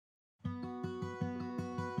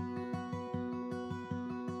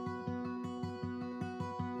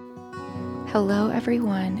Hello,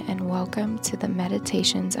 everyone, and welcome to the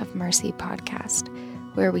Meditations of Mercy podcast,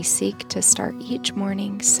 where we seek to start each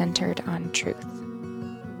morning centered on truth.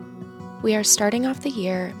 We are starting off the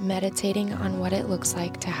year meditating on what it looks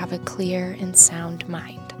like to have a clear and sound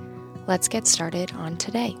mind. Let's get started on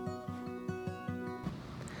today.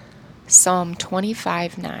 Psalm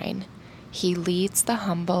 25:9. He leads the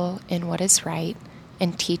humble in what is right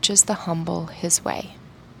and teaches the humble his way.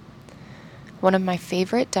 One of my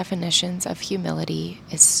favorite definitions of humility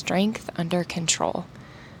is strength under control,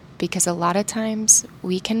 because a lot of times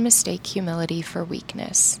we can mistake humility for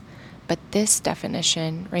weakness. But this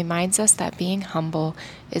definition reminds us that being humble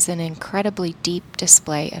is an incredibly deep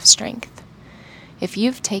display of strength. If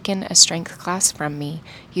you've taken a strength class from me,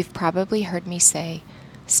 you've probably heard me say,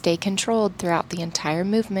 stay controlled throughout the entire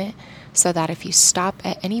movement so that if you stop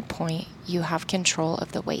at any point, you have control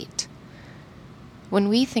of the weight. When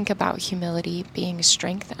we think about humility being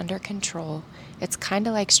strength under control, it's kind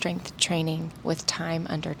of like strength training with time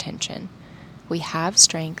under tension. We have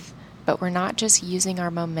strength, but we're not just using our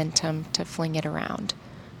momentum to fling it around.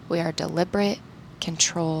 We are deliberate,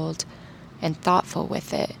 controlled, and thoughtful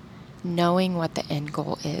with it, knowing what the end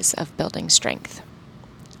goal is of building strength.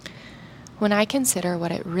 When I consider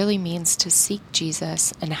what it really means to seek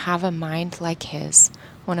Jesus and have a mind like his,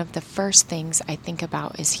 one of the first things I think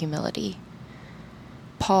about is humility.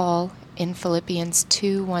 Paul, in Phillipians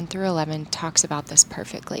 2:1-11, talks about this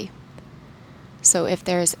perfectly. So if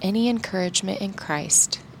there is any encouragement in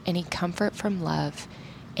Christ, any comfort from love,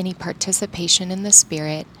 any participation in the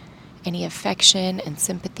Spirit, any affection and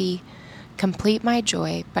sympathy, complete my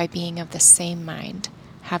joy by being of the same mind,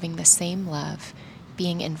 having the same love,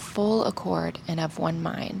 being in full accord and of one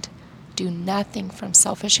mind. Do nothing from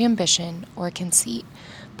selfish ambition or conceit,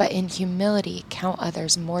 but in humility count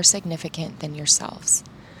others more significant than yourselves.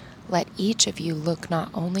 Let each of you look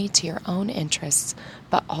not only to your own interests,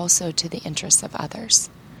 but also to the interests of others.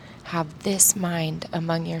 Have this mind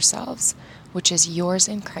among yourselves, which is yours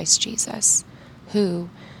in Christ Jesus, who,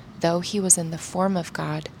 though he was in the form of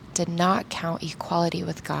God, did not count equality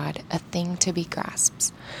with God a thing to be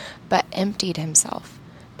grasped, but emptied himself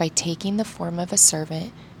by taking the form of a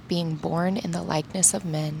servant, being born in the likeness of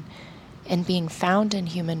men, and being found in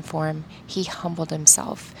human form, he humbled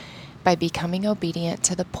himself by becoming obedient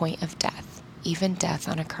to the point of death, even death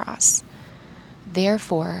on a cross.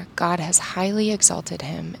 Therefore, God has highly exalted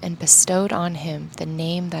him and bestowed on him the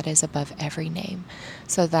name that is above every name,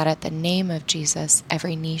 so that at the name of Jesus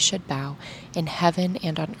every knee should bow in heaven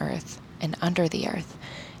and on earth and under the earth,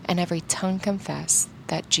 and every tongue confess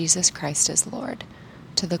that Jesus Christ is Lord,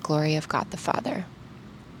 to the glory of God the Father.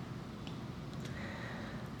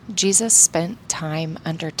 Jesus spent time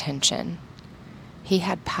under tension. He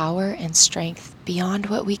had power and strength beyond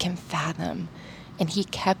what we can fathom, and he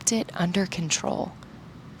kept it under control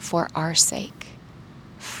for our sake,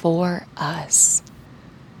 for us.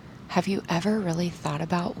 Have you ever really thought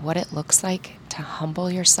about what it looks like to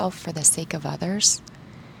humble yourself for the sake of others?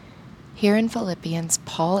 Here in Philippians,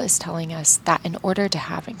 Paul is telling us that in order to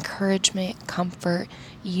have encouragement, comfort,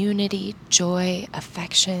 unity, joy,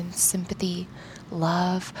 affection, sympathy,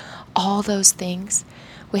 love, all those things,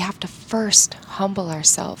 we have to first humble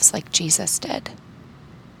ourselves like Jesus did.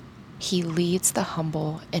 He leads the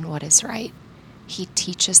humble in what is right. He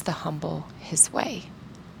teaches the humble his way.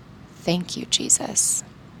 Thank you, Jesus.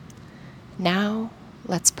 Now,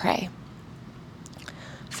 let's pray.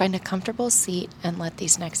 Find a comfortable seat and let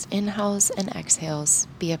these next inhales and exhales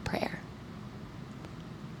be a prayer.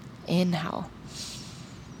 Inhale.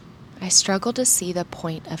 I struggle to see the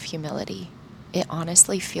point of humility. It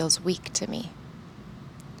honestly feels weak to me.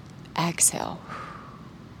 Exhale.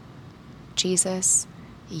 Jesus,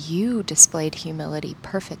 you displayed humility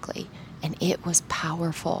perfectly, and it was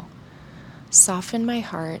powerful. Soften my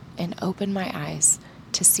heart and open my eyes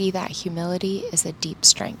to see that humility is a deep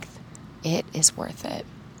strength. It is worth it.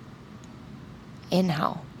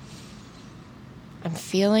 Inhale. I'm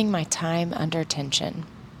feeling my time under tension.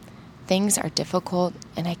 Things are difficult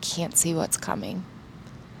and I can't see what's coming.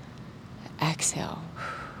 Exhale.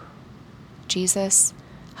 Jesus,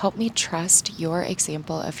 help me trust your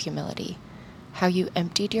example of humility, how you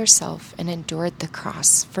emptied yourself and endured the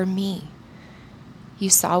cross for me. You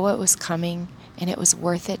saw what was coming and it was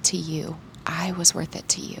worth it to you. I was worth it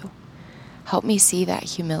to you. Help me see that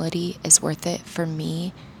humility is worth it for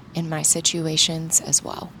me in my situations as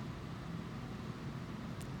well.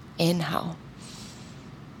 Inhale.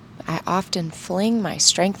 I often fling my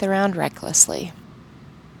strength around recklessly.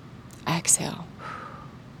 Exhale.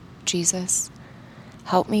 Jesus,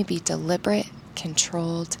 help me be deliberate,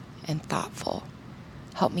 controlled, and thoughtful.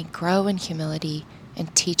 Help me grow in humility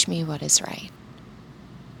and teach me what is right.